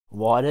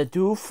What it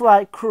do,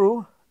 flight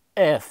crew?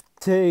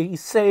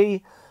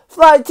 FTC.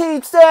 Flight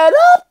team, stand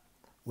up!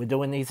 We're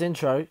doing his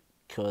intro,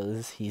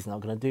 because he's not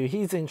going to do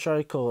his intro,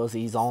 because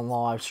he's on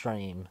live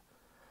stream.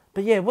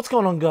 But yeah, what's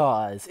going on,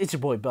 guys? It's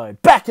your boy Bo,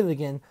 back in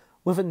again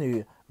with a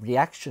new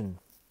reaction.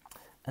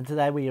 And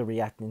today we are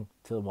reacting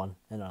to the one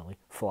and only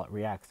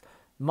Flightreacts.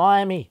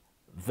 Miami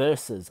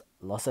versus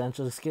Los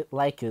Angeles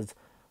Lakers.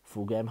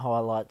 Full game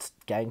highlights,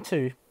 game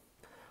 2.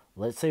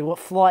 Let's see what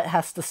Flight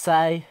has to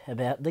say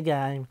about the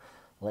game.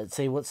 Let's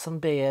see what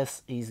some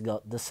BS he's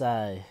got to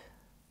say.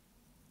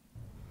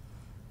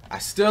 I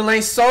still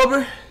ain't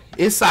sober.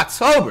 It's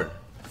October.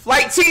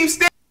 Flight team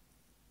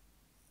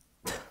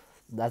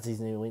That's his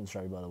new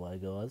intro, by the way,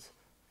 guys.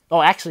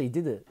 Oh, actually, he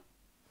did it.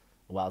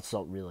 Well, it's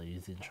not really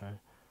his intro.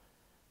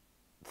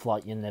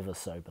 Flight, you're never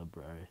sober,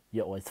 bro.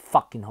 You're always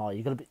fucking high. Are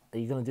you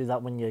gonna do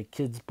that when your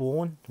kid's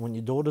born? When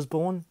your daughter's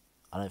born?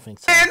 I don't think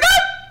so.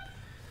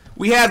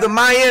 We have the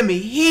Miami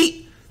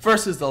Heat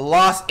versus the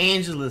Los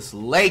Angeles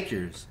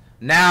Lakers.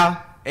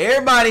 Now,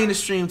 everybody in the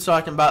stream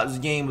talking about this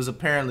game was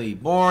apparently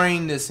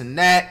boring, this and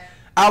that.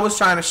 I was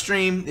trying to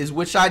stream,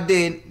 which I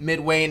did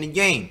midway in the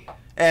game.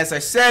 As I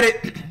said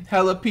it,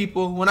 hella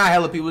people, well, not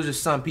hella people,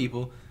 just some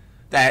people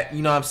that,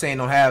 you know what I'm saying,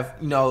 don't have,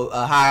 you know,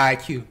 a high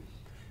IQ.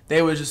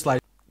 They were just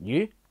like,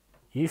 You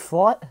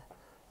Flight?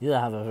 You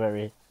don't have a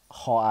very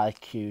high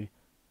IQ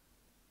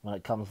when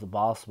it comes to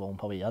basketball and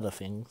probably other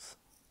things.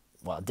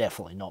 Well,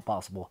 definitely not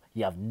basketball.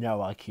 You have no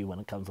IQ when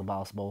it comes to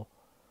basketball.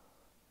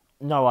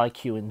 No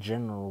IQ in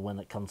general when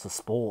it comes to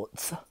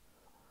sports.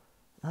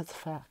 That's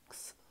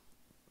facts.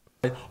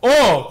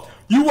 oh,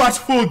 you watch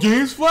full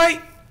games,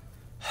 Flight?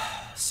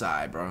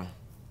 Sigh, bro.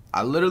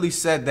 I literally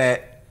said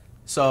that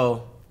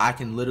so I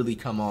can literally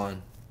come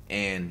on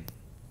and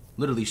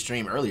literally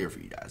stream earlier for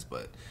you guys.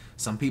 But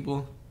some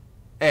people,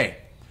 hey,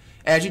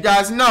 as you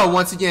guys know,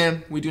 once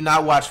again, we do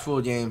not watch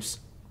full games.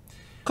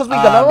 Because we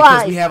got a life.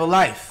 Because we have a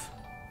life.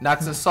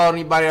 Not to insult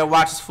anybody that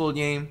watches full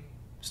game.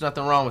 There's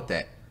nothing wrong with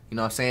that. You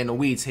know what I'm saying? The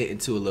weed's hitting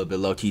too a little bit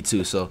low-key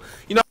too. So,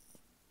 you know.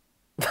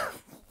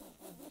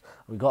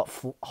 We got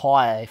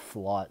high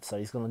Flight, so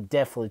he's going to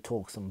definitely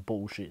talk some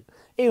bullshit.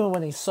 Even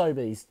when he's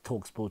sober, he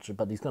talks bullshit,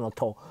 but he's going to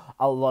talk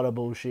a lot of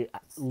bullshit.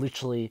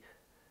 Literally,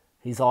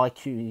 his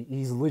IQ,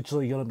 he's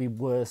literally going to be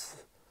worse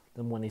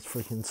than when he's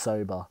freaking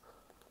sober.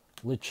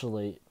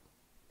 Literally,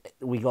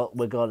 we're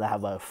going to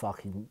have a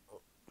fucking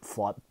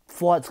Flight.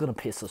 Flight's going to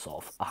piss us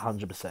off,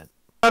 100%.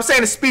 I'm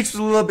saying the speech was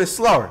a little bit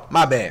slower.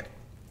 My bad.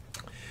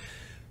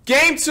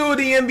 Game 2 of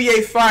the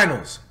NBA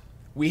Finals.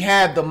 We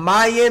have the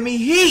Miami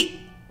Heat.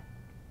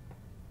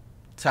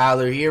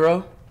 Tyler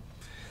Hero.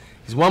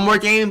 He's one more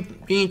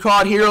game being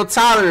called Hero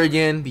Tyler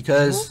again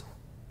because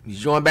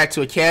he's going back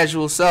to a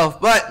casual self,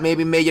 but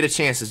maybe may get a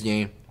chance this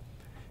game.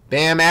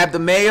 Bam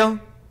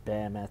Adebayo.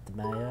 Bam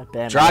Adebayo.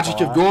 Bam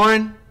Dragic of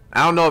Goran.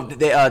 I don't know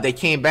if they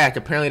came back.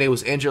 Apparently they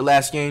was injured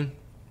last game.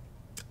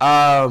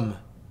 The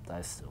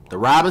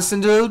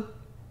Robinson dude.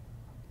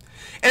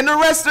 And the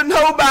rest are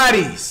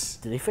nobodies.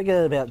 Did he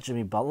forget about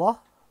Jimmy Butler?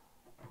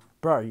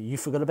 Bro, you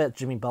forgot about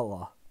Jimmy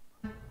Butler.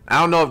 I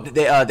don't know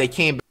if they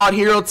came back.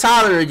 Hero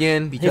Tyler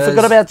again because he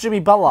forgot about Jimmy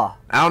Butler.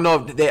 I don't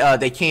know if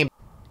they came.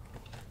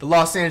 The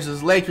Los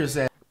Angeles Lakers.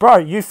 Bro,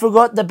 you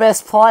forgot the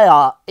best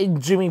player in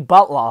Jimmy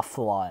Butler,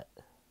 Flight.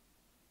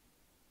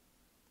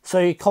 So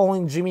you're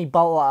calling Jimmy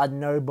Butler a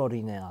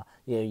nobody now?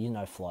 Yeah, you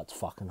know Flight's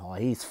fucking high.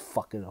 He's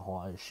fucking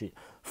high as shit.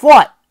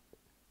 Flight,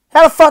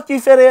 how the fuck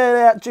you figured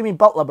out Jimmy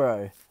Butler,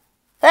 bro?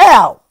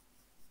 How?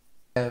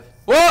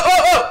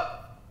 Whoa!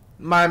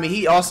 Miami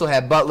Heat also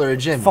had Butler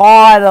and Jimmy.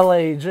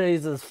 Finally,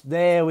 Jesus.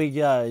 There we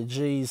go.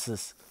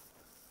 Jesus.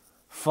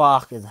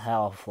 Fucking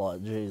hell,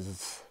 Flight.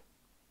 Jesus.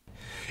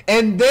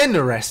 And then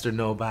the rest are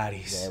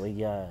nobodies. There we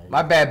go.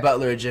 My bad,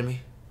 Butler and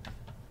Jimmy.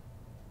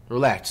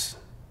 Relax.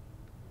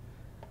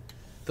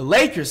 The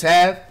Lakers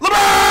have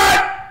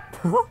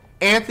LeBron!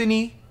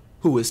 Anthony,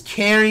 who is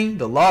carrying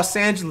the Los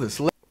Angeles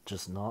Lakers.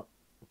 Just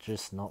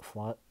not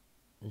Flight.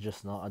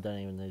 Just not. I don't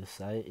even need to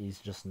say it. He's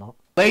just not.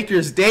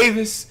 Lakers,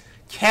 Davis,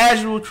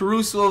 casual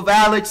Caruso of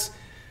Alex.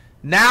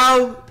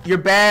 Now your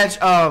badge,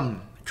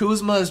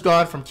 Kuzma has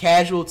gone from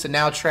casual to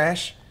now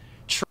trash.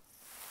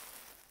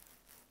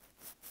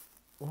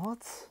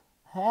 What?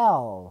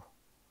 How?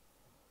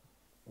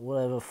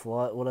 Whatever,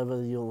 Flight.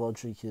 Whatever your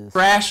logic is.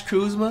 Trash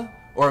Kuzma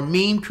or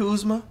meme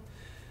Kuzma.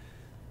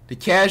 The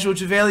casual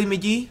JaVale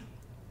McGee.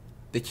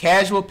 The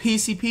casual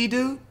PCP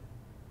dude.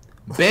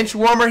 Bench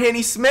warmer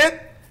Henny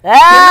Smith.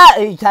 Ah!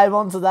 He came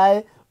on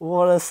today.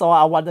 What a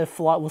sight. I wonder if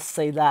Flight will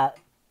see that.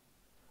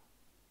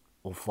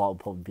 Or Flight will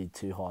probably be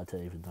too high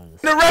to even notice.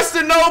 The rest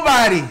are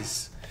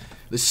nobodies.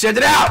 Let's check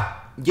it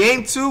out.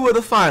 Game 2 of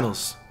the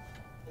finals.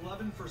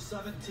 11 for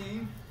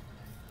 17.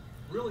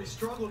 Really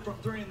struggled from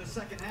 3 in the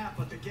second half,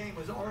 but the game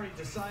was already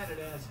decided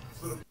as...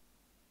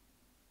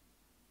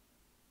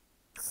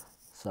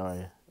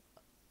 Sorry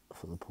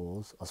for the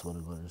pause. I swear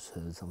to God I just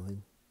heard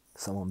something.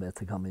 Someone about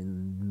to come in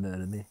and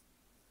murder me.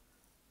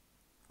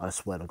 I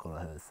swear to God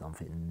I heard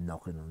something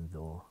knocking on the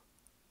door.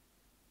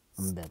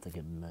 I'm about to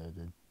get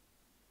murdered.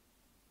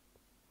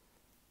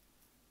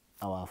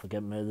 Oh, if I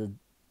get murdered,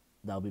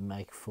 they'll be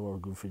making for a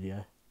good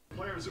video.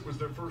 Players, it was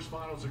their first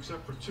finals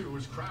except for two.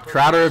 Is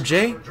Crowder of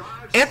J.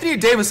 Anthony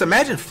Davis,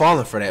 imagine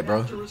falling for that,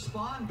 bro. To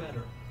respond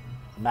better.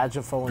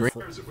 Imagine falling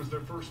for... It was their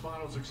first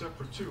finals except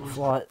for two.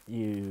 Flight,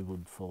 you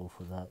would fall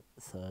for that,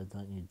 so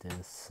don't you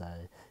dare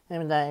say.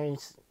 Even though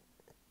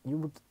you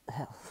would...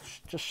 Hell,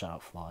 just shut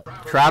up, Flight.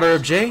 Crowder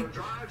of J.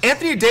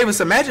 Anthony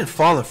Davis, imagine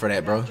falling for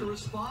that, bro. To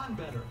respond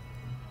better.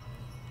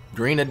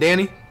 Green to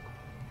Danny.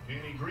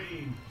 Danny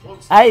Green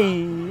floats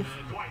Hey! and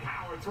Dwight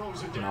Howard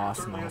throws it down. Nice,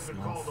 Certainly nice, has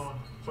been nice. called on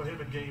for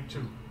him in game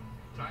two.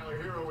 Tyler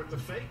Hero with the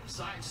fake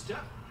side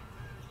step.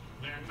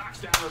 And knocks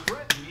down the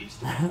threat. He needs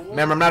to be more.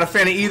 Remember, I'm not a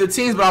fan of either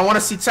teams, but I want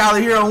to see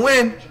Tyler Hero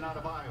win.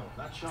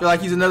 Feel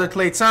like he's another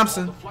Klay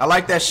Thompson. I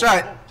like that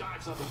shot.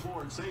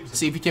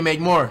 See if he can make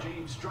more.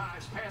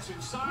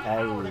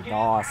 Hey,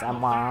 nice,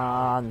 I'm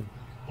on.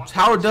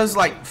 Howard does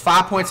like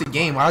 5 points a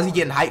game. Why is he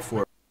getting hyped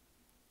for it?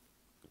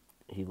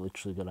 He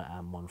literally got an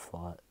M1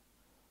 Flight.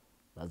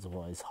 That's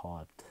why he's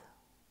hyped.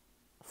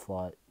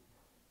 Flight,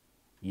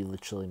 you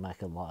literally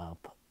make a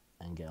layup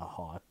and get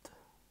hyped.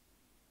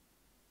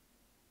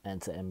 And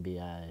it's the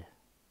NBA.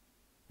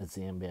 It's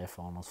the NBA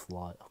Finals,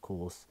 Flight. Of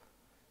course,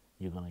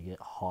 you're gonna get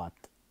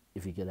hyped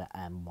if you get an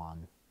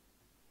M1.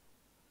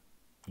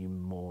 You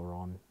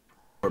moron.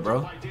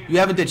 Bro, you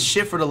haven't did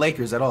shit for the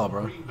Lakers at all,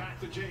 bro.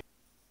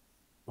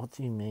 What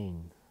do you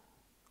mean?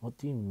 What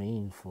do you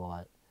mean,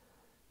 Flight?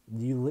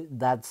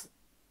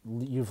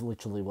 You've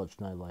literally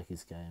watched no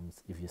Lakers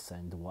games if you're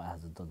saying Dwight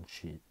hasn't done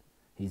shit.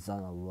 He's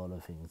done a lot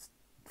of things,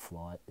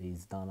 Flight.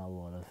 He's done a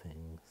lot of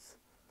things.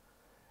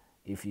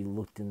 If you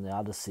looked in the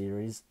other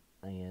series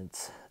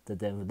against the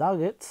Denver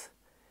Nuggets,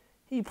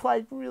 he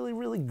played really,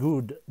 really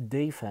good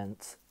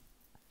defense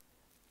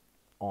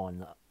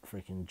on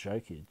freaking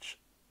Jokic.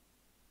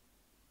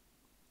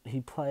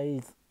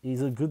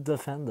 He's a good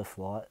defender,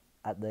 Flight.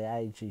 At the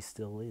age he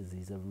still is.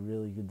 He's a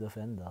really good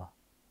defender.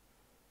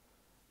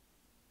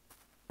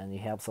 And he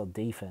helps our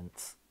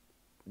defense,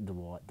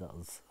 Dwight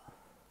does.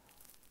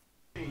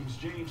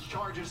 James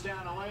charges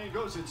down the lane,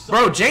 goes inside.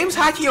 Bro, James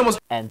Hockey almost...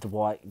 And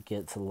Dwight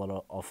gets a lot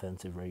of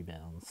offensive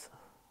rebounds.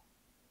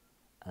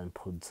 And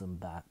puts a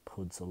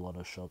lot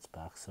of shots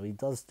back. So he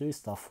does do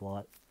stuff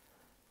like...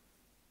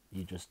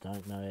 You just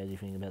don't know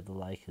anything about the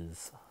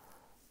Lakers.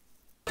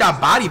 got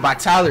bodied by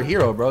Tyler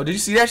Hero, bro. Did you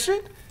see that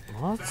shit?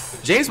 What?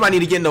 James might need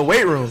to get in the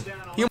weight room.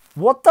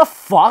 What the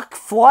fuck?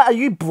 Flight, are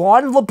you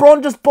blind?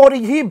 LeBron just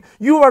bodied him.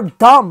 You are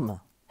dumb.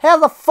 How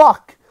the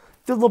fuck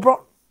did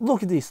LeBron...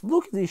 Look at this.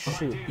 Look at this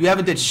shit. You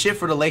haven't did shit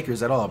for the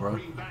Lakers at all, bro.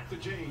 Look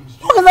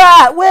at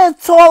that. Where's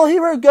Tyler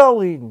Hero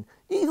going?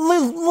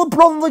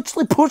 LeBron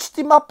literally pushed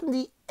him up in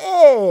the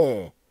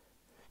air.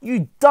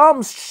 You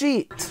dumb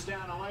shit.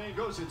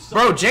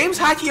 Bro, James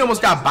Hockey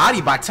almost got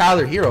bodied by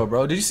Tyler Hero,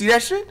 bro. Did you see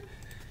that shit?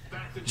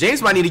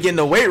 James might need to get in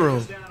the weight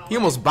room.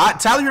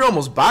 Tyler Hero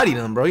almost bodied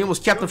him, bro. He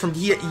almost kept him from...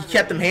 He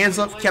kept him hands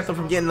up. Kept him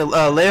from getting the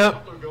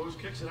layup.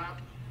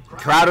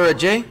 Crowder at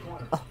J.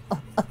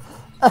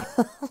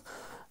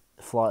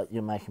 Flight,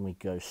 you're making me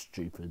go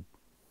stupid.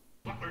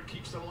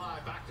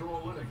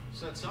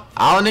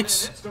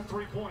 Onyx.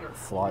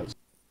 Flight,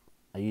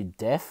 are you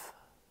deaf?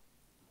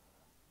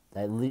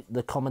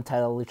 The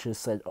commentator literally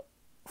said, oh,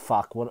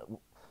 "Fuck, what?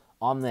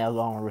 I'm now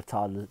going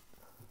retarded."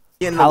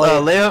 Getting the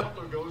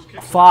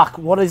layup. Fuck,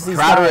 what is this?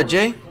 Crowder at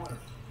J.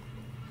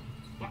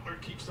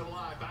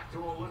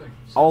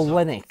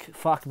 Olenek.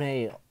 Fuck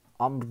me.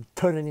 I'm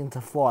turning into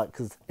Flight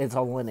because it's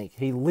Olenek.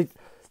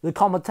 The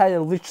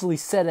commentator literally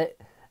said it,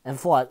 and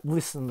Flight,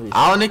 listen to this.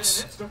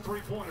 Onyx.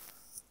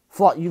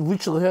 Flight, you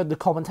literally heard the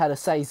commentator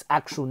say his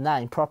actual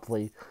name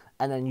properly,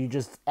 and then you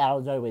just out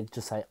of nowhere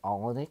just say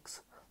Olenek.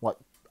 Like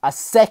a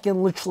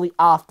second literally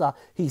after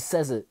he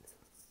says it.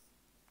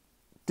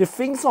 The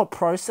thing's not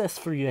processed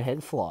through your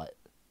head, Flight.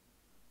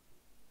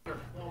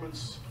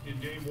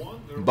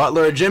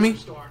 Butler or Jimmy?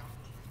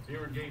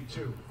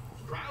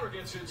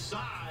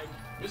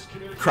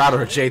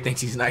 Crowder or Jay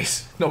thinks he's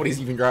nice. Nobody's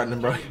even guarding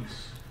him, bro.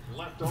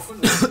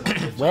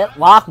 Wet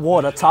lock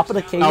water, top of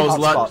the key. I was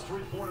lucky.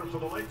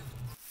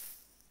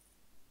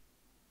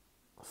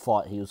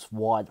 Flight, he was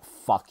wide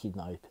fucking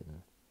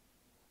open.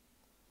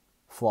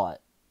 Flight.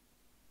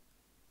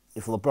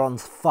 If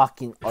LeBron's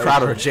fucking open,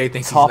 Crowder or Jay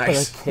thinks he's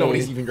nice.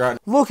 Nobody's even guarding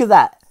him. Look at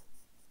that.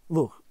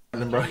 Look.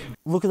 Bro.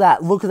 Look at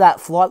that. Look at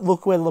that, Flight.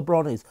 Look where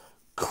LeBron is.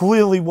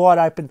 Clearly wide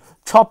open.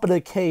 Top of the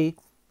key.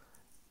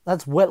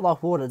 That's wet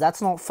like water.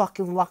 That's not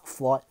fucking luck,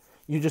 Flight.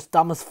 You're just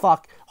dumb as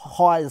fuck.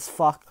 High as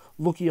fuck.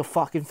 Look at your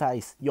fucking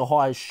face. You're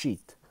high as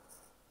shit.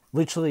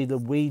 Literally, the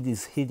weed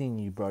is hitting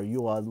you, bro.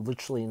 You are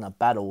literally in a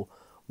battle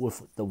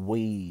with the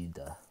weed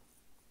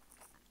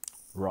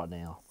right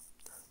now.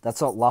 That's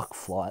not luck,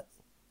 Flight.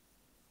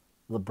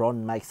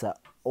 LeBron makes that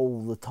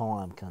all the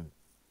time, cunt.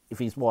 If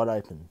he's wide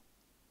open.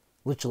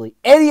 Literally,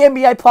 any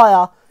NBA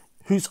player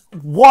who's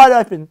wide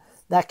open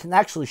that can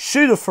actually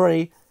shoot a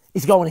free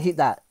is going to hit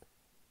that.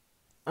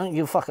 I don't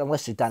give a fuck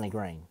unless you're Danny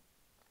Green.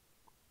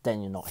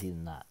 Then you're not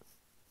hitting that.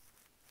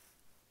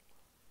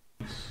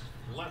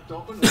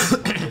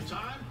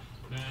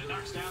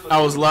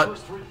 I was lucky.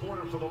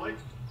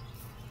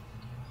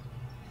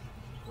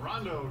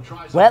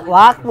 Wet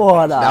like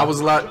water. That was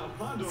a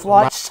lot.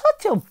 Flight,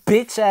 shut your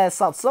bitch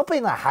ass up. Stop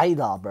being a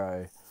hater,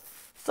 bro.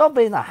 Stop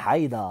being a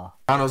hater.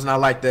 Rondo's not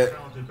like that.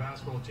 Talented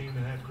basketball team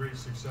that had great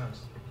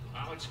success.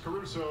 Alex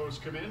Caruso's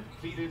come in,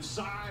 feet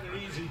inside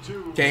and easy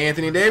too. Okay,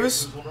 Anthony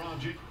Davis.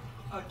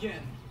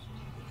 Again,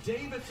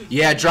 Davis is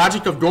Yeah,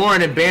 Dragic of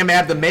Goran and Bam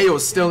Adebayo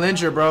is still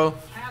injured, bro.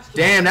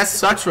 Damn, that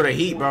sucks for the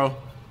Heat, bro.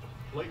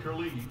 Laker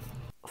lead.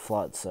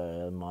 Flight,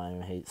 so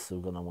Miami Heat's still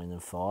gonna win in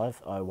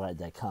 5. Oh wait,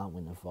 they can't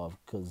win in 5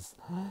 because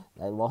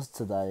they lost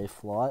today.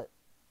 Flight,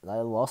 they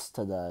lost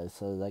today,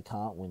 so they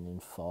can't win in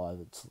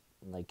 5.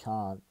 They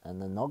can't,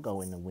 and they're not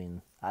going to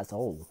win at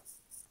all.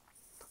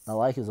 The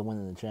Lakers are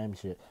winning the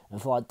championship,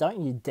 and Flight,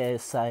 don't you dare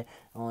say,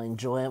 "I'll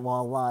enjoy it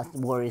while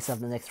Warriors have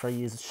the next 3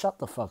 years." Shut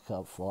the fuck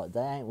up, Flight.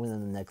 They ain't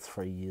winning the next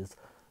 3 years.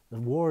 The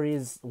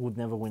Warriors would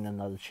never win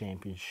another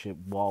championship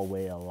while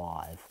we're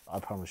alive. I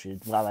promise you.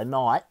 Well, they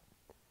might.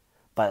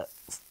 But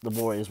the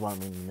Warriors won't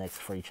win the next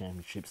 3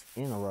 championships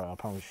in a row, I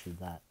promise you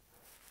that.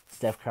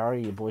 Steph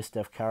Curry, your boy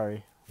Steph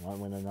Curry, won't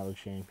win another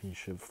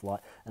championship. Flight.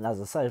 And as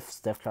I say,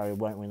 Steph Curry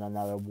won't win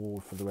another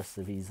award for the rest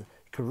of his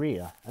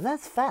career. And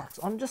that's facts.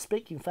 I'm just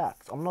speaking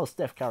facts. I'm not a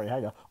Steph Curry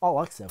hater. I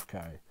like Steph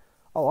Curry.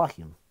 I like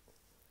him.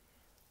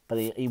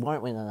 But he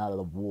won't win another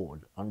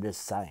award. I'm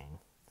just saying.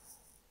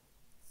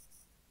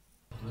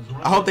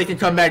 I hope they can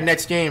come back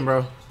next game,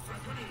 bro.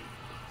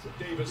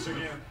 Davis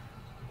again.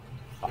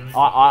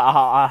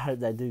 I hope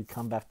they do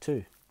come back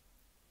too.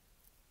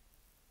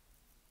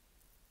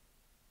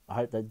 I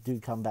hope they do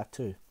come back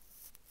too.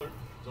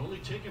 He's only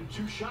taken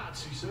 2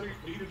 shots. He said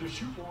he needed to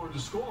shoot more and to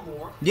score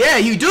more. Yeah,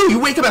 you do.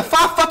 You wake up at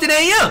 5 fucking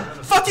a.m.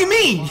 Fuck you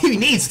mean? You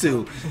needs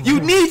to. You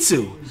need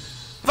to.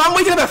 If I'm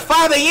waking up at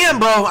 5 a.m.,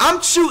 bro,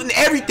 I'm shooting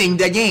everything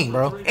that game,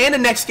 bro. And the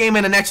next game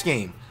and the next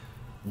game.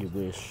 You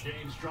wish.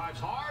 James drives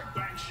hard,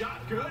 bank shot,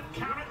 good,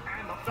 count it,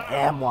 and the foul.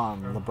 And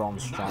one,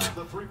 LeBron's trying.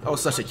 That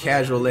was such a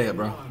casual layup,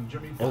 bro.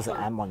 It was an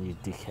M1, you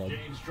dickhead.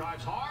 James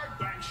drives hard,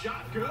 bank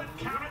shot, good,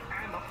 count it,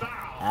 and the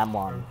foul.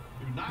 M1.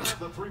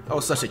 That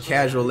was such a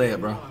casual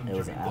layup, bro. It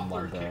was an M1, bro.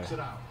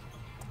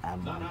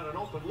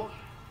 M1.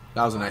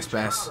 That was a nice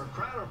pass.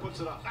 Crowder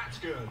puts it up. That's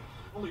good.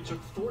 Only took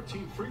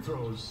 14 free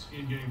throws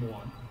in game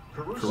 1.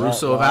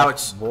 Caruso of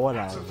Alex. Water.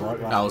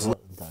 That was luck.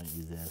 Don't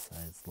you dare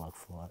say it's luck,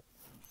 Flight.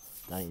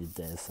 Don't you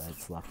dare say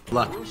it's luck.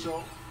 Luck.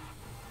 Caruso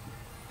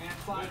and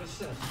 5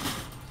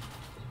 assists.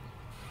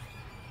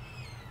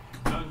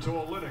 Done to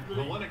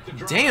Olynyk. The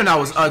drive. Damn, that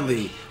was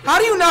ugly. How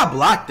do you not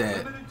block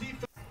that? Limited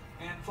defense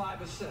and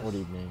 5 assists. What do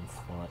you mean,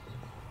 Flight?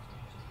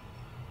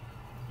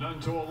 Done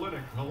to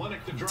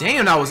Olynyk. The drive.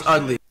 Damn, that was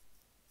ugly.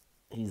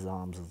 His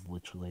arms is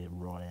literally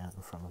right out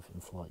in front of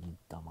him, Flight, you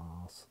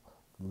dumbass.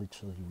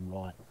 Literally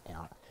right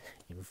out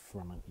in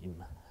front of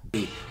him.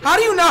 How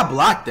do you not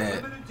block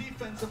that? Limited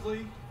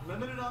defensively,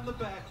 limited on the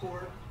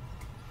backboard,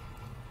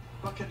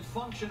 but can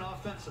function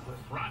offensively.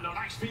 Rondo,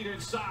 nice feet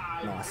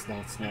inside. Nice.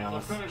 And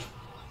the finish.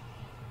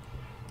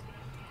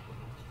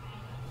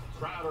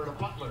 Crowder to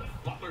Butler.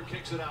 Butler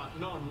kicks it out.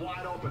 Nunn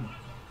wide open.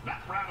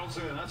 That rattles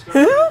in. That's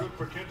going to be good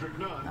for Kendrick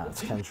Nunn. No,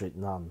 it's Kendrick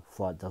Nunn.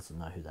 Flight doesn't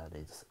know who that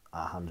is.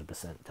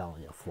 100%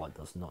 telling you, Flight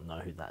does not know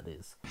who that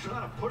is.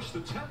 Trying to push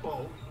the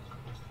tempo.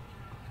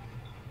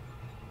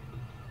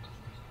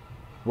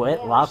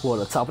 Wet like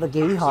water, top of the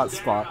key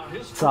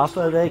hotspot. Top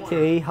of the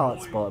key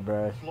hotspot,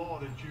 bro. Flaw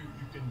that you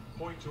can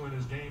point to in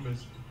his game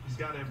is he's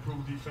got to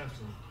improve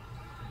defensively.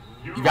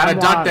 You gotta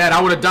dunk that.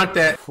 I would have dunked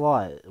that.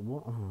 Flight.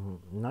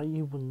 No,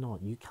 you would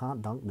not. You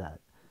can't dunk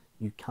that.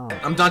 You can't.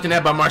 I'm dunking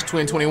that by March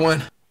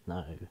 2021.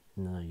 No,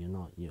 you're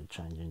not. You're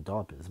changing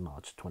diapers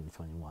March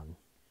 2021.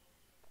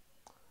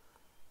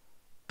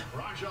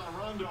 Rajon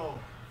Rondo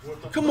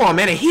with the Come on,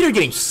 man. The Heat are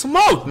getting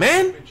smoked,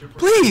 man.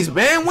 Please,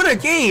 man. Win a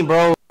game,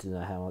 bro. Do you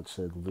know how much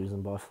they're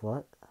losing by,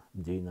 Flight?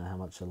 Do you know how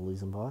much they're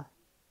losing by?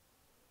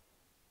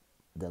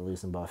 They're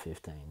losing by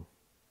 15.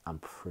 I'm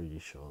pretty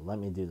sure. Let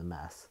me do the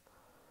maths.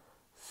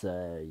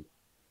 So,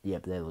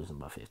 yep, they're losing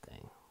by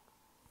 15.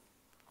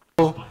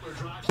 Butler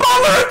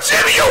and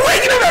Jimmy, you're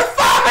waking up at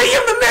 5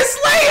 a.m. to miss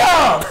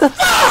layup.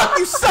 Fuck,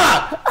 you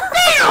suck.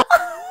 Damn.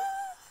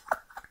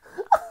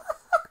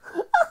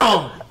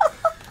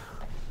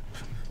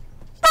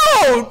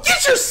 Bro,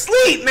 get your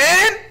sleep,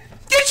 man.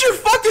 Get your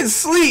fucking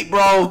sleep,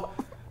 bro.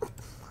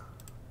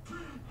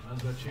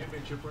 the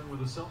championship ring with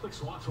the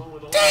Celtics. Watch one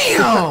with the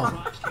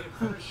Damn.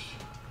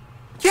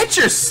 Get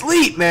your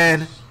sleep,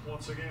 man.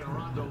 Once again,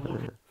 Rondo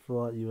looking.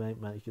 Flight, you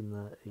ain't making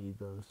that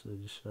either, so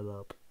just shut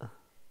up.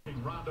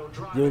 Rondo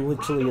driving. You're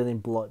literally getting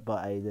blocked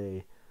by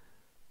AD.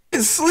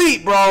 Get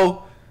sleep,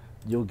 bro.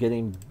 You're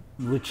getting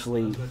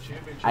literally...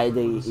 AD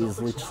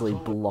is literally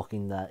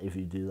blocking that if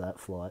you do that,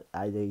 Flight.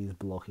 AD is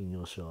blocking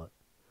your shot.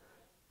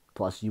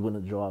 Plus, you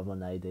wouldn't drive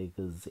on AD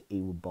because he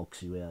would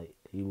box you out.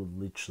 He would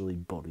literally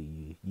body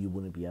you. You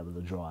wouldn't be able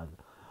to drive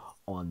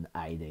on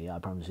AD, I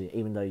promise you.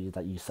 Even though you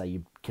say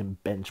you can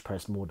bench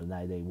press more than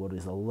AD, what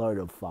is a load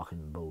of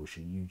fucking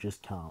bullshit. You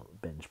just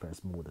can't bench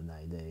press more than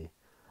AD.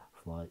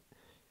 Like,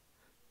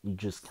 you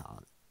just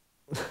can't.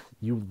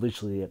 You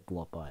literally get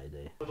blocked by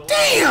AD.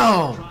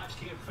 Damn!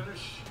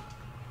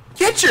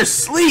 Get your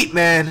sleep,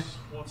 man.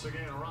 Once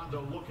again,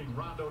 Rondo looking,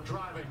 Rondo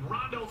driving,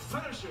 Rondo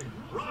finishing.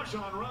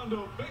 Rajon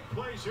Rondo, big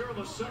plays here in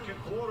the second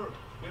quarter,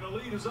 and the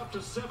lead is up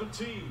to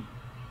 17.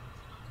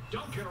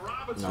 Duncan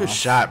Robinson. Good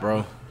shot,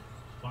 bro.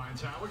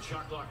 Finds Howard,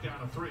 shot clock down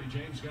to 3.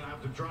 James gonna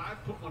have to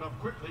drive, put one up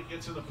quickly,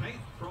 gets in the paint,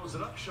 throws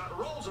it up, shot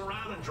rolls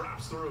around and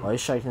drops through. Why are you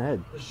shaking your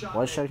head?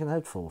 Why are you shaking your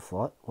head for,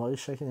 Flight? Why are you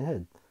shaking your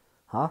head?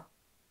 Huh?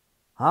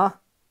 Huh?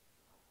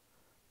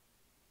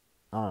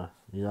 Oh,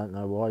 you don't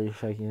know why you're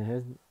shaking your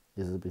head?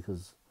 Is it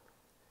because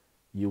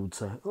you would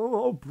say,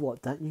 oh, I'll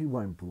block that? You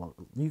won't block.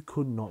 You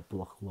could not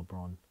block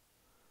LeBron.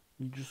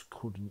 You just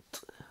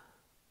couldn't.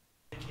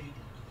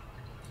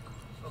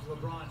 Of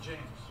LeBron James.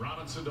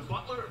 Robinson to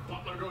Butler.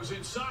 Butler goes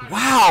inside.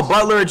 Wow,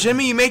 Butler,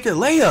 Jimmy, you make the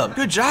layup.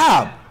 Good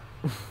job.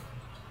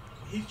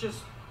 He's just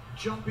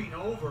jumping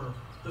over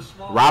the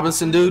small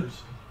Robinson, dude.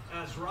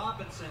 As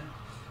Robinson,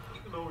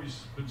 even though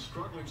he's been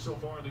struggling so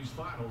far in these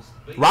finals,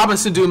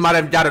 Robinson, dude, might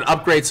have got an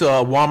upgrade to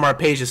a Walmart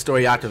Peja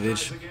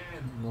Stojakovic.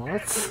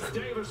 What?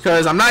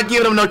 Because I'm not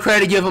giving him no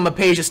credit to give him a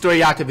Peja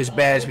Stojakovic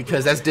badge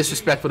because that's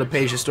disrespectful to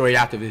Peja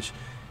Stojakovic.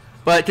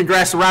 But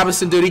congrats to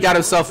Robinson, dude. He got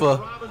himself a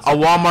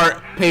Walmart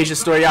Peja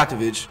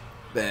Stojakovic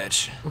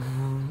badge.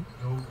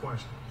 No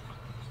question.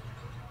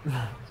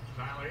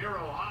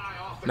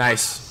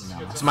 Nice.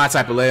 It's my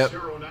type of layup.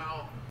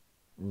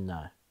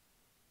 No.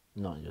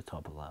 Not your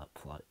type of layup,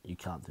 Flight. You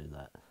can't do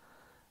that.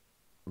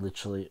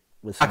 Literally,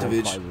 with small play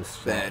this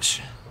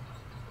badge.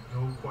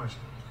 No question.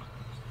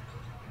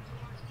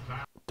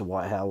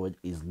 Dwight Howard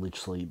is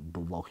literally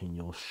blocking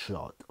your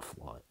shot,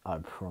 Flight. I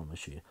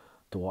promise you.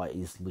 Dwight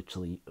is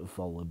literally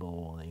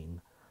volleyballing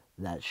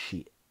that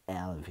shit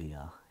out of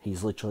here.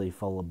 He's literally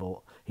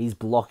volleyball. He's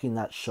blocking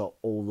that shot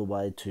all the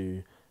way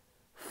to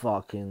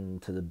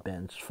fucking to the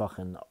bench.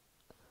 Fucking,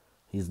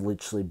 he's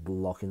literally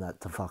blocking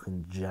that to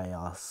fucking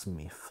J.R.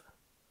 Smith,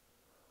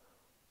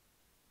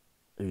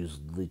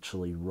 who's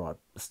literally right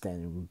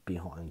standing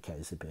behind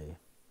KCP.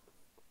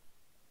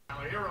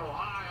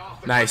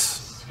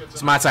 Nice.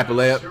 It's my type of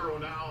layup.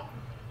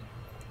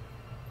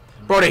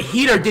 Bro, the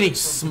Heater getting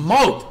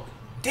smoked.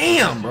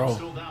 Damn,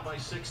 bro.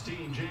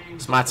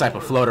 It's my type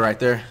of floater right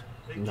there.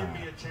 Nah.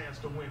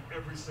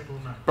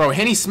 Bro,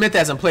 Henny Smith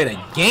hasn't played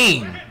a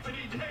game.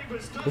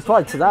 He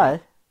played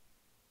today.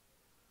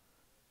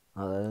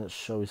 Oh, they didn't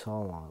show his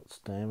highlights.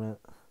 Damn it.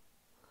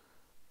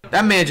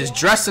 That man just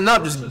dressing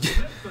up, just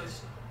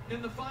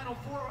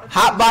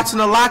hotboxing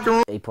the locker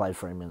room. He played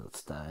 3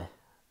 minutes today.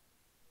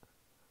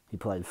 He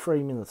played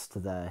 3 minutes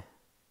today.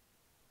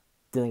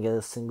 Didn't get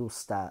a single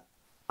stat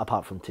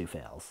apart from 2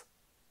 fouls.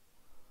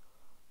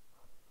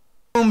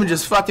 And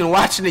just fucking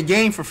watching the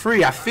game for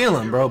free. I feel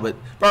him, bro. But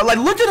bro, like,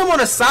 look at him on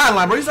the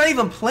sideline, bro. He's not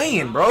even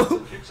playing,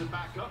 bro.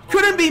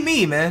 Couldn't be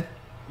me, man.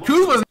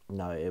 Kuzma's.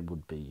 No, it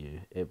would be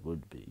you. It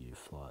would be you,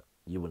 Flight.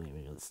 You wouldn't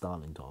even get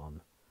starting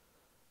time.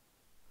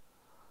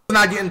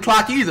 Not getting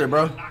clock either,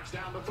 bro. Knocks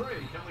down the 3.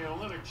 Kelly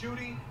Olynyk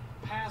shooting,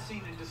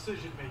 passing, and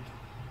decision making.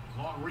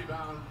 Long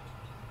rebound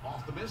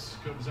off the miss,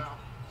 comes out.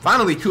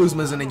 Finally,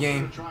 Kuzma's in the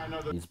game.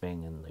 He's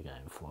been in the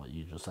game, Flight.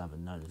 You just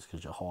haven't noticed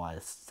because your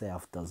highest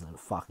south doesn't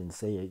fucking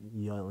see it.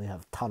 You only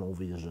have tunnel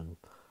vision.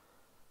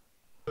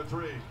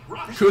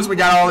 Kuzma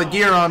got all the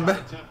gear on,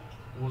 but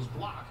was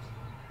blocked.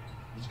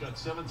 He's got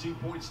 17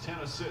 points, 10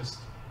 assists.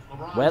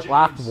 Wet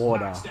like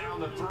water.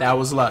 that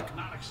was luck.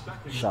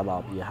 Shut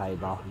up, you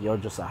hater. You're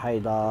just a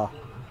hater.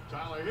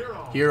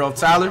 Hero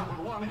Tyler.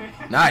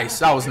 Nice.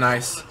 That was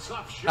nice.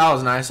 That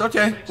was nice.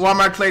 Okay.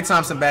 Walmart Klay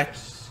Thompson back.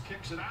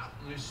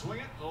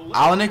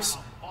 Olynyk.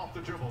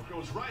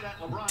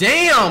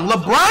 Damn,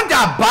 LeBron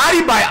got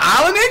bodied by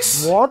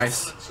Olynyk? What?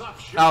 Nice.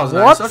 That was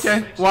nice.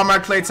 Okay.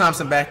 Walmart Klay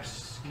Thompson back.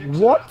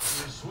 What?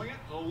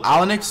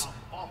 Olynyk.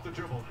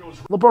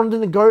 LeBron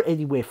didn't go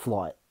anywhere,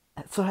 Flight.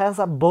 So how's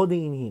that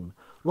bodying him?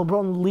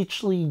 LeBron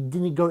literally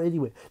didn't go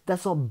anywhere.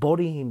 That's not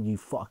bodying him, you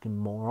fucking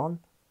moron.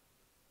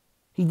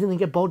 He didn't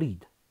get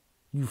bodied.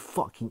 You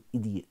fucking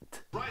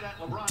idiot.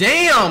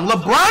 Damn,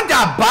 LeBron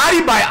got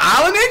bodied by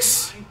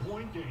Olynyk?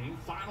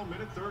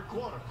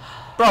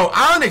 Bro,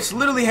 Olynyk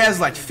literally has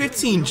like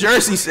 15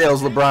 jersey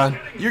sales, LeBron.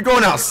 You're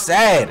going out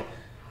sad.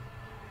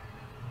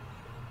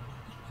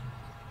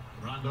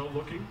 Rondo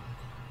looking.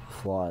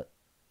 Flight.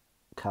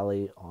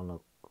 Kelly on a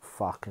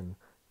fucking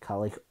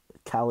Kelly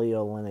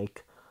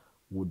Olynyk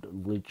would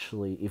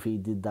literally, if he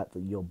did that to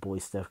your boy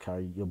Steph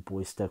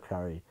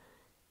Curry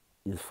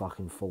is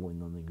fucking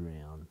falling on the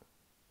ground.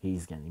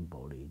 He's getting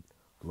bodied.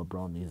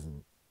 LeBron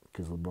isn't,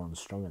 because LeBron's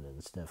stronger than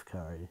Steph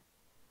Curry.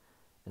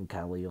 And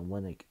Kelly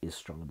Olynyk is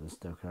stronger than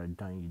Steph Curry.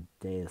 Don't you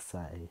dare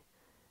say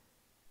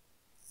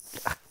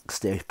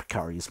Steph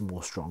Curry is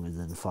more stronger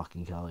than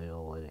fucking Kelly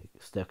Olynyk.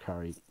 Steph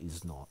Curry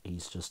is not.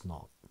 He's just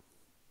not.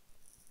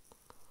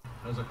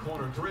 There's a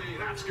corner 3,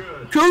 that's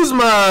good. Kuzma!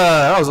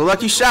 That was a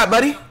lucky shot,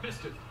 buddy.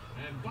 Missed it.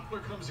 And Butler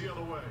comes the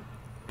other way.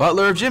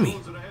 Butler of Jimmy.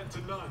 Pulls it ahead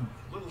to none.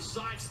 Little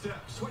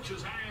sidestep,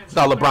 switches hands.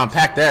 Thought LeBron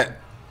packed that.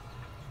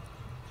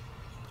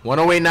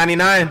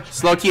 108.99.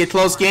 Slow key, a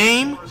close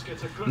game.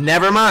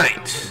 Never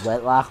mind.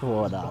 Wet like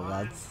water,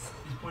 that's...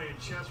 playing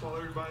chess while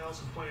everybody else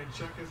is playing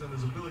checkers, and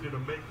his ability to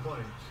make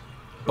plays.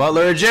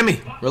 Butler or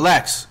Jimmy,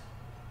 relax.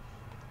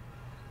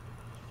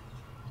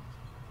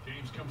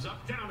 James comes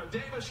up, down to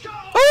Davis. Go!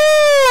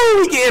 Ooh,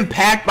 we getting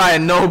packed by a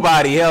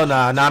nobody. Hell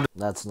nah, nah.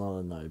 That's not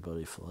a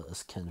nobody for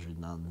us. Kendrick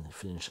Nunn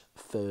finished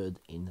third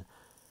in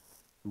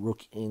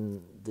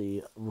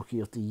the Rookie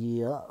of the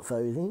Year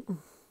voting,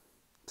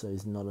 so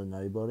he's not a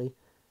nobody.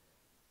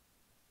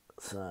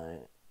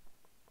 So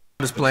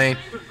Just playing.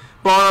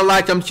 Born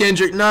like I'm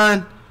Kendrick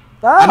Nunn.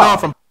 I know I'm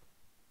from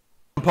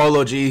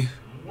Polo G,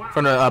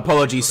 from the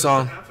Polo G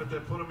song.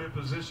 That put him in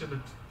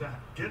position to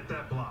get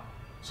that block.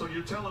 So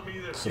you're telling me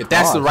that If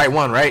that's the right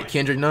one, right?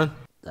 Kendrick Nunn?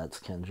 That's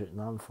Kendrick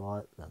Nunn,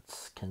 fight.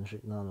 That's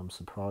Kendrick Nunn. I'm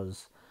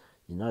surprised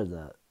you know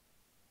that.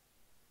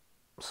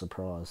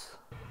 Surprise.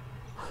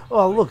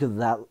 Oh, look at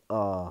that.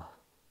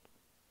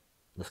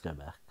 Let's go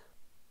back.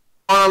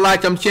 Born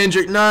like I'm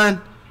Kendrick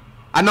Nunn.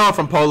 I know I'm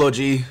from Polo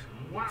G,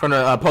 from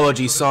the Polo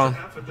G song.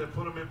 that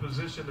put him in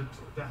position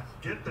to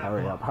get that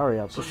Hurry block. up, hurry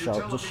up. So Just you're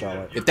show telling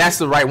me it. If that's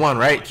the right one,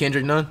 right?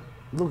 Kendrick Nunn?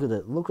 Look at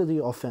it. Look at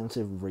the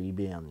offensive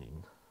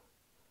rebounding.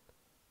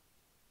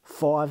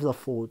 5 to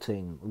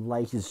 14.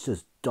 Lakers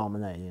just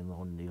dominating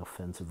on the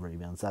offensive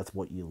rebounds. That's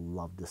what you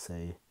love to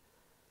see.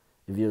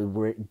 If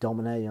you're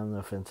dominating on the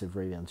offensive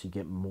rebounds, you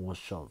get more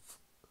shots.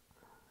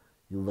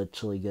 You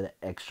literally get an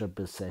extra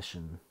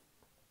possession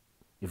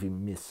if you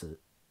miss it.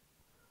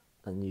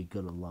 And you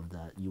gotta love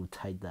that. You'll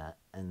take that.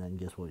 And then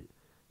guess what?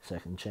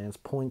 Second chance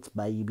points,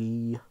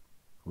 baby.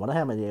 I wonder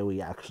how many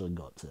we actually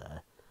got today.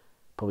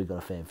 Probably got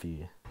a fair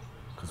few.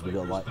 Because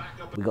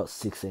we got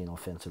 16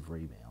 offensive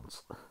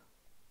rebounds.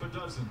 A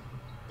dozen.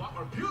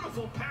 Butler,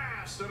 beautiful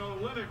pass, and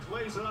Olynyk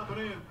lays it up and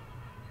in.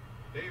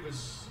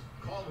 Davis,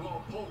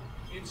 Caldwell Pope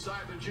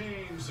inside the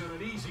James, and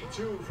an easy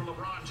two for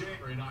LeBron James.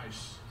 Very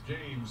nice.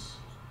 James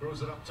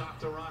throws it up top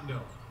to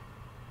Rondo.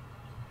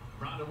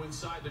 Rondo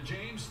inside to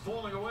James,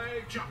 falling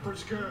away.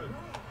 Jumper's good.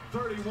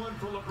 31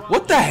 for LeBron.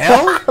 What the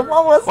hell?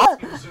 What was that?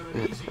 James, and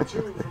an easy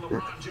two for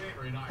LeBron James.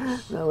 Very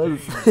nice. That was-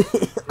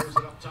 James throws it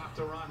up top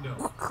to Rondo.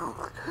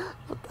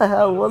 What the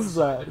hell was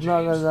that?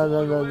 No.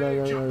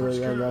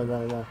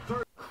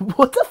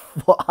 What the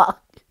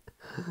fuck?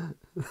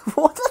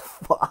 What the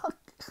fuck?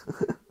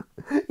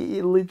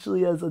 He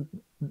literally has a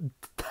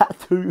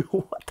tattoo.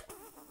 What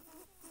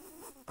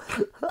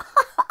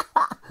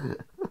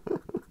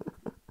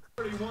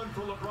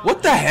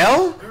What the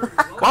hell?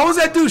 Why was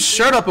that dude's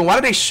shirt up and why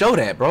did they show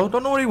that, bro?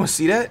 Don't nobody want to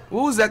see that.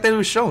 What was that they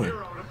were showing?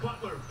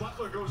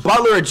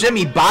 Butler or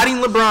Jimmy bodying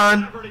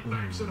LeBron.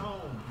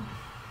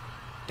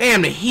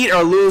 Damn, the Heat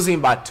are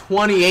losing by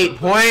 28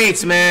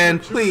 points, man.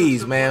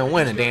 Please, man,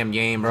 win a damn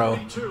game, bro.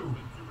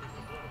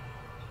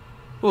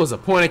 What was the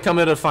point of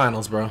coming to the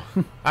finals, bro?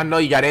 I know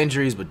you got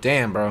injuries, but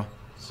damn, bro.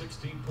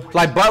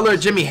 Like, Butler or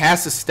Jimmy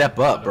has to step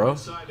up, bro.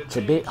 It's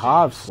a bit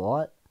hard,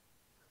 Flight.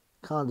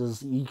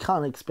 You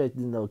can't expect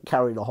them to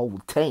carry the whole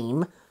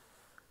team.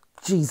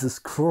 Jesus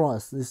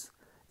Christ, it's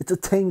a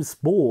team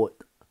sport.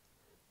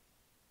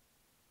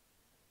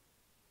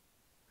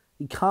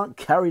 You can't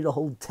carry the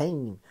whole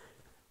team.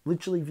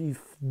 Literally, if you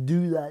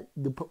do that,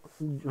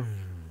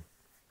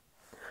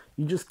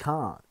 you just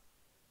can't.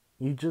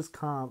 You just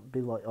can't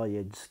be like, oh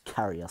yeah, just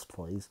carry us,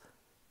 please.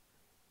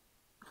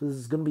 Because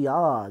it's going to be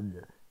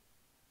hard.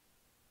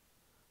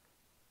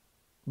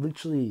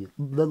 Literally,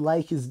 the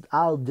Lakers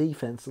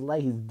defense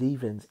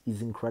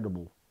is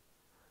incredible.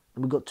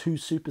 And we've got 2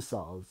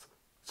 superstars.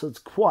 So it's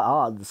quite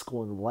hard to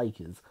score in the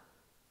Lakers.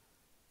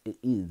 It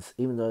is,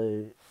 even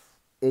though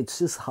it's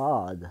just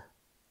hard.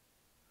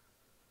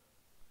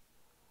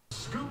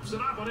 Scoops it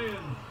up and in.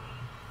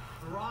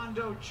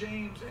 Rondo,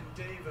 James, and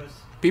Davis.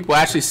 People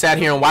actually sat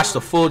here and watched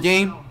the full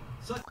game.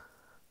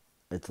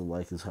 It's the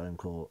Lakers home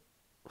court.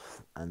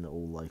 And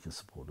all Lakers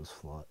supporters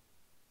flight.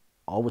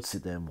 I would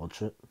sit there and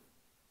watch it.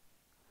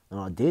 And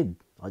I did.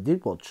 I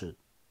did watch it.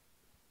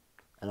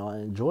 And I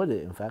enjoyed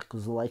it, in fact,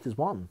 because the Lakers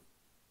won.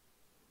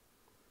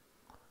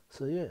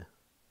 So, yeah.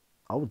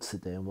 I would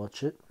sit there and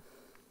watch it.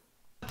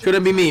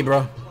 Couldn't be me,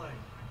 bro.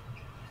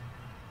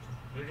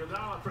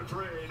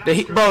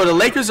 The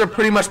Lakers are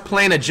pretty much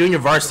playing a junior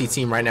varsity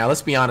team right now.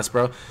 Let's be honest,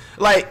 bro.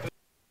 Like,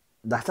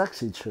 that's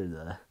actually true,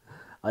 though.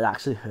 I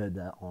actually heard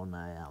that on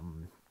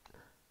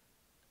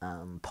a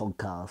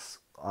podcast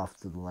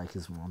after the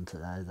Lakers won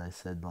today. They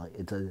said, like,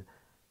 it's a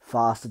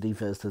varsity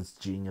versus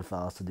junior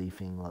varsity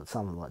thing, like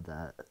something like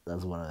that.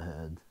 That's what I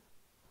heard.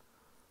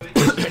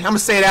 I'm gonna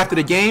say it after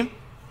the game.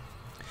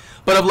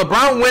 But if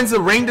LeBron wins the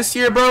ring this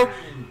year, bro,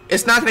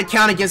 it's not gonna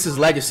count against his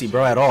legacy,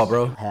 bro, at all,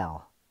 bro.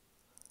 How?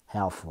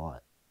 How,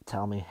 Flight?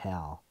 Tell me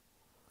how.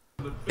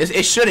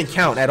 It shouldn't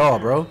count at all,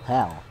 bro.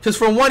 How? Because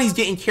for one, he's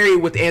getting carried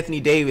with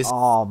Anthony Davis.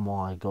 Oh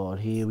my God!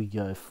 Here we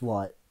go,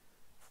 Flight.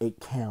 It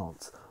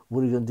counts.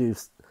 What are you gonna do?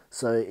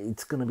 So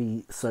it's gonna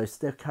be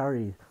Steph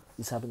Curry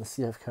is having to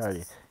Steph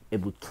Curry.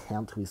 It would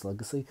count to his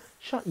legacy.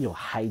 Shut your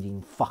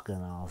hating fucking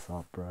ass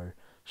up, bro.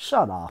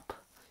 Shut up.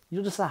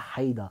 You're just a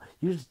hater.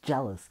 You're just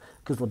jealous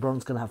because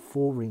LeBron's gonna have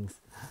 4 rings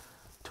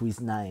to his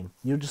name.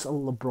 You're just a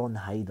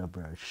LeBron hater,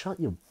 bro. Shut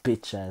your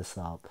bitch ass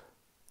up.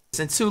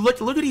 And two, look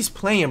at he's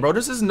playing, bro.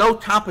 This is no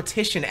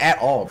competition at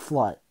all.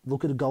 Flight.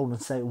 Look at the Golden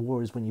State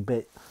Warriors when you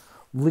bet.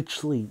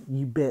 Literally,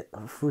 you bet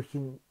a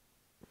freaking.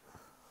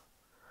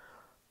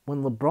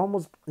 When LeBron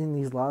was in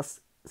his last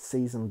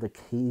season, the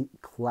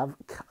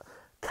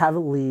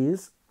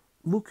Cavaliers.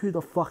 Look who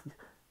the fuck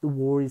the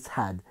Warriors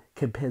had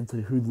compared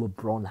to who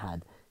LeBron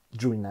had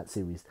during that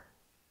series.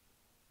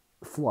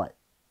 Flight.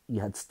 You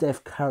had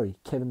Steph Curry,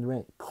 Kevin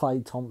Durant,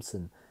 Klay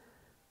Thompson,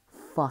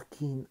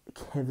 fucking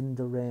Kevin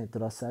Durant.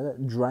 Did I say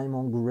that?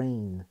 Draymond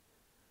Green.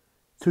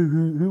 To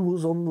who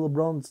was on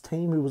LeBron's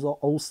team? Who was an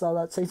All-Star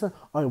that season?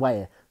 Oh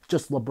wait,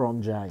 just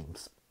LeBron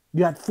James.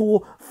 You had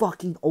 4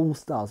 fucking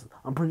All-Stars.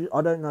 I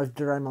don't know if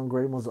Draymond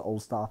Green was an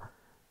All-Star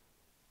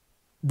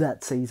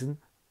that season,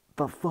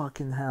 but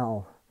fucking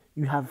hell,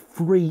 you have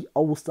 3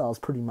 All-Stars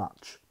pretty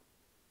much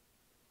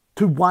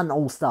to 1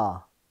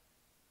 All-Star.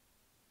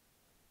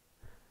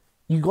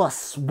 You guys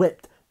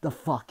swept the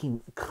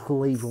fucking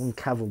Cleveland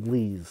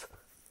Cavaliers.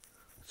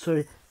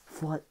 So,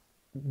 like,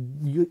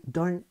 you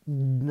don't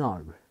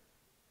know.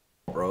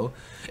 Bro,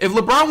 if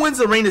LeBron wins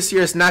the ring this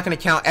year, it's not going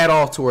to count at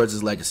all towards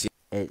his legacy.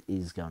 It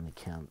is going to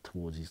count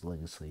towards his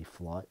legacy,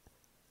 Flight.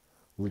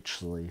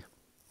 Literally,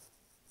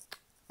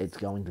 it's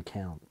going to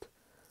count.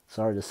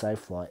 Sorry to say,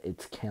 Flight,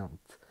 it's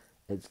count.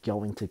 It's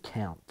going to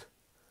count.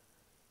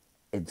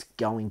 It's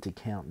going to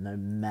count no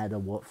matter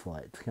what,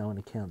 Flight. It's going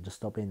to count. Just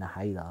stop being a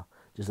hater.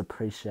 Just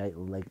appreciate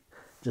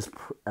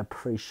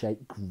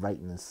appreciate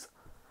greatness.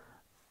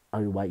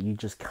 Oh wait, you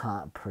just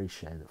can't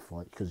appreciate it,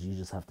 Flight, because you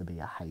just have to be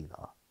a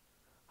hater.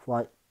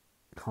 Flight,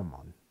 come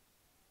on.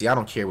 I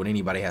don't care what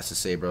anybody has to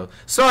say, bro.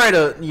 Sorry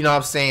to,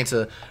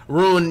 to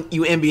ruin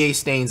you NBA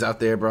stains out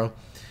there, bro.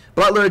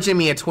 Butler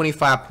Jimmy had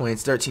 25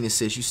 points, 13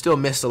 assists. You still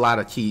missed a lot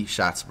of key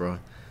shots, bro.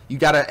 You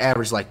got to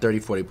average like 30,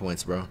 40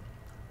 points, bro.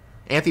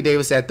 Anthony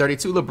Davis had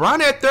 32.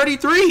 LeBron had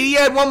 33. He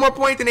had 1 more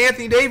point than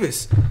Anthony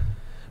Davis.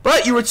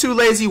 But you were too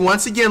lazy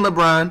once again,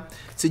 LeBron,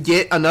 to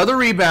get another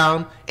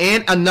rebound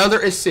and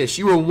another assist.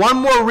 You were 1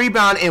 more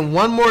rebound and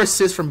 1 more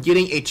assist from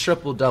getting a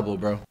triple-double,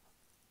 bro.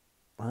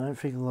 I don't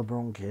think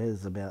LeBron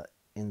cares about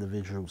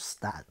individual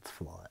stats,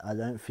 Fly. I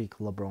don't think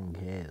LeBron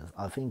cares.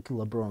 I think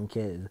LeBron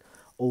cares.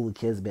 All he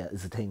cares about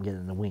is the team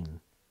getting a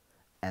win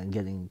and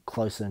getting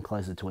closer and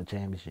closer to a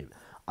championship.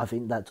 I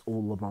think that's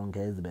all LeBron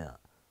cares about.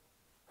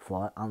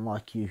 Fly,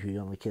 unlike you who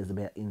only cares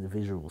about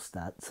individual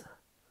stats,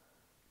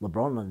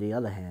 LeBron, on the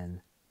other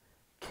hand,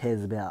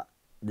 cares about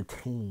the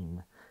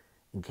team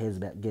and cares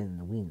about getting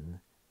the win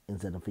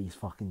instead of his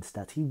fucking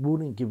stats. He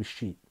wouldn't give a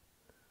shit.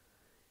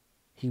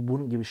 He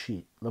wouldn't give a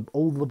shit.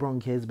 All LeBron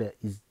cares about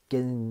is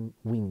getting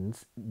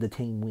wins, the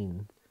team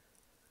win.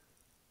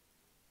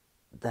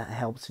 That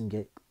helps him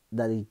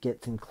he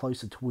gets him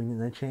closer to winning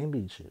the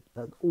championship.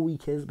 That's all he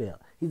cares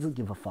about. He doesn't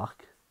give a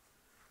fuck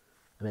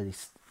about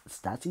his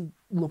stats.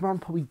 LeBron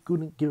probably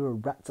couldn't give a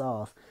rat's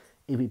ass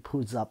if he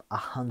puts up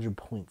 100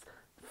 points,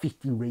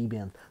 50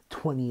 rebounds,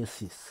 20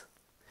 assists.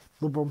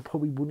 LeBron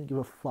probably wouldn't give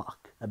a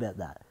fuck about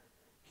that.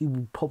 He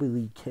would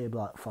probably care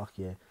about, fuck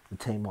yeah, the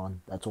team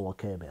won, that's all I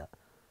care about.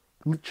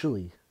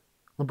 Literally,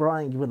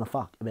 LeBron ain't giving a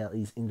fuck about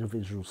these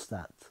individual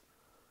stats.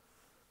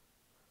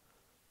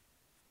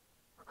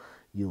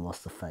 You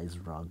lost the phase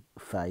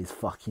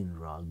fucking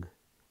rug.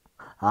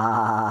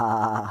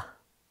 Ah,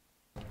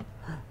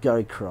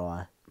 go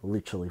cry.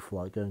 Literally,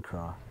 Fly, go and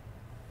cry.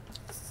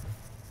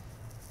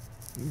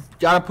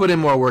 Gotta put in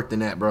more work than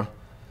that, bro.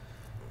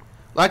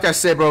 Like I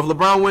said, bro, if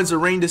LeBron wins a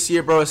ring this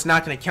year, bro, it's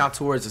not going to count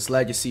towards his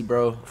legacy,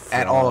 bro,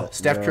 at all.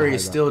 Steph Curry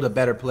is still the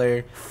better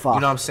player. Fuck, you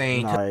know what I'm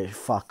saying? No,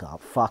 fuck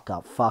up.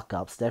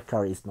 Steph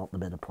Curry is not the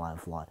better player,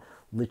 Fly.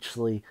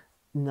 Literally,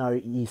 no,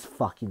 he's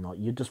fucking not.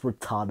 You're just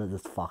retarded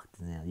as fuck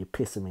now. You're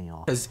pissing me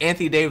off. Because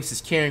Anthony Davis is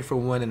caring for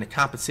one in the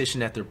competition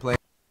that they're playing.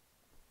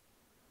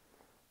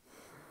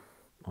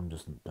 I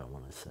just don't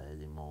want to say it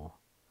anymore.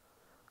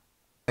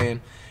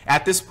 And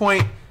at this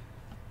point,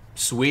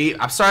 sweet.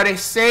 I'm sorry to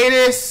say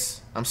this.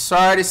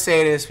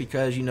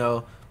 Because,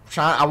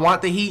 I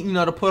want the Heat,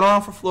 to put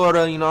on for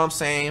Florida, you know what I'm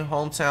saying,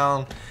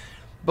 hometown.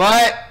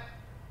 But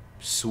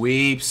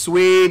sweep. Say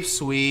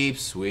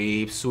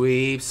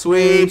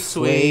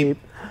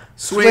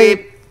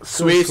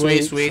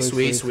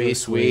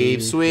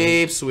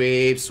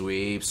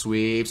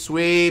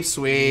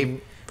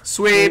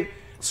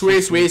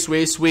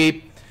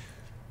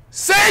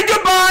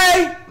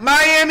goodbye,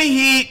 Miami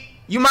Heat.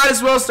 You might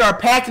as well start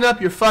packing up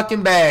your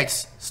fucking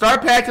bags.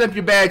 Start packing up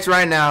your bags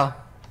right now.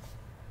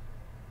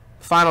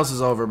 Finals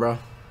is over, bro.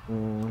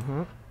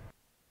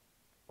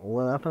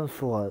 What happens,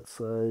 Flight?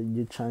 So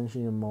you're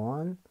changing your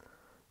mind?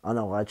 I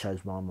know I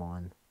changed my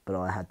mind, but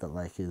I had the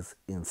Lakers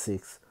in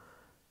 6.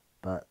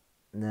 But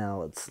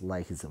now it's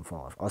Lakers in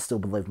 5. I still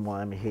believe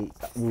Miami Heat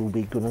will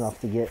be good enough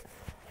to get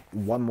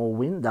 1 more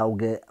win. They'll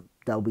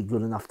be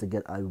good enough to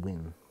get a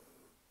win.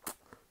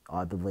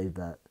 I believe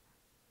that.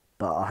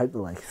 But I hope the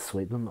Lakers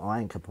sweep them.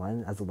 I ain't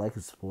complaining. As a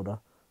Lakers supporter,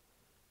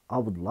 I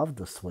would love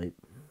to sweep.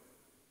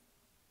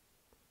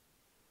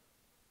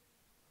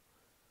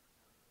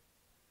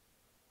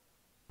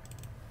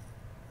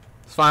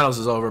 Finals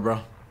is over, bro.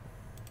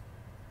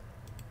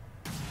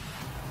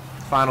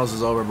 Finals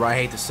is over, bro. I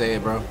hate to say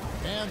it, bro.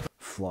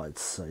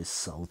 Flight's so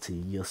salty.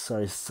 You're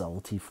so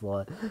salty,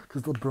 Flight.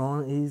 Because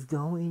LeBron is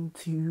going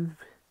to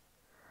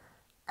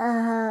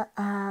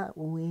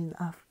win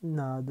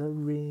another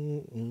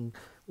ring.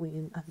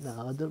 Win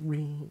another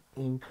ring.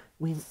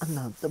 Win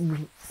another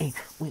ring.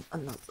 Win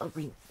another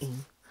ring.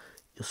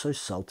 You're so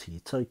salty.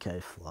 It's okay,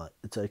 Flight.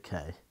 It's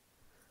okay.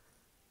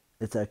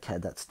 It's okay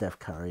that Steph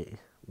Curry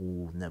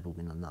will never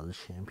win another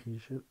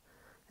championship.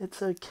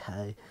 It's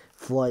okay.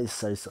 Flight is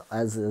so,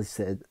 as I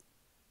said,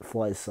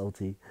 Flight is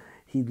salty.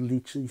 He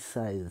literally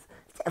says,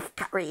 Steph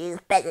Curry is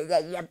better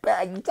than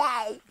LeBron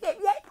James.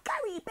 Steph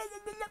Curry is better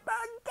than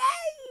LeBron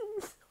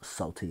James.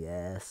 Salty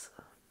ass.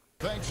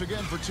 Thanks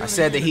again for tuning I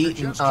said the in. Heat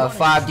in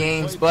 5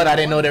 games, but I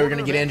didn't know they were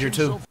going to get injured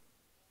too.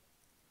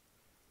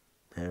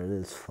 There it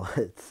is.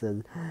 Flight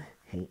said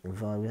Heat in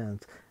 5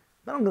 games.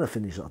 But I'm going to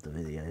finish off the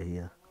video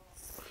here.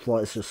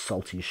 Flight's just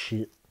salty as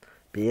shit.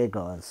 But yeah,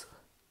 guys.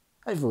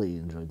 Hopefully you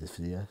enjoyed this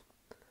video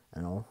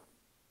and all.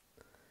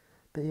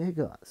 But yeah,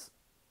 guys.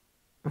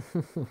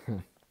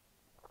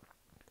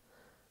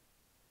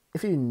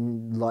 If you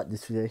like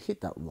this video,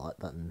 hit that like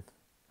button.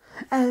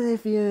 And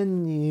if you're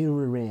new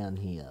around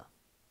here,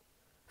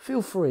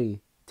 feel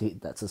free to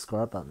hit that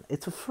subscribe button.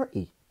 It's for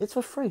free. It's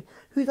for free.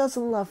 Who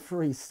doesn't love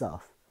free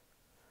stuff?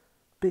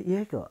 But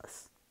yeah,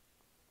 guys.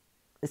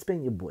 It's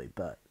been your boy,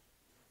 Bo.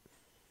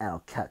 And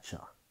I'll catch ya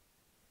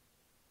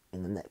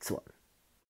in the next one.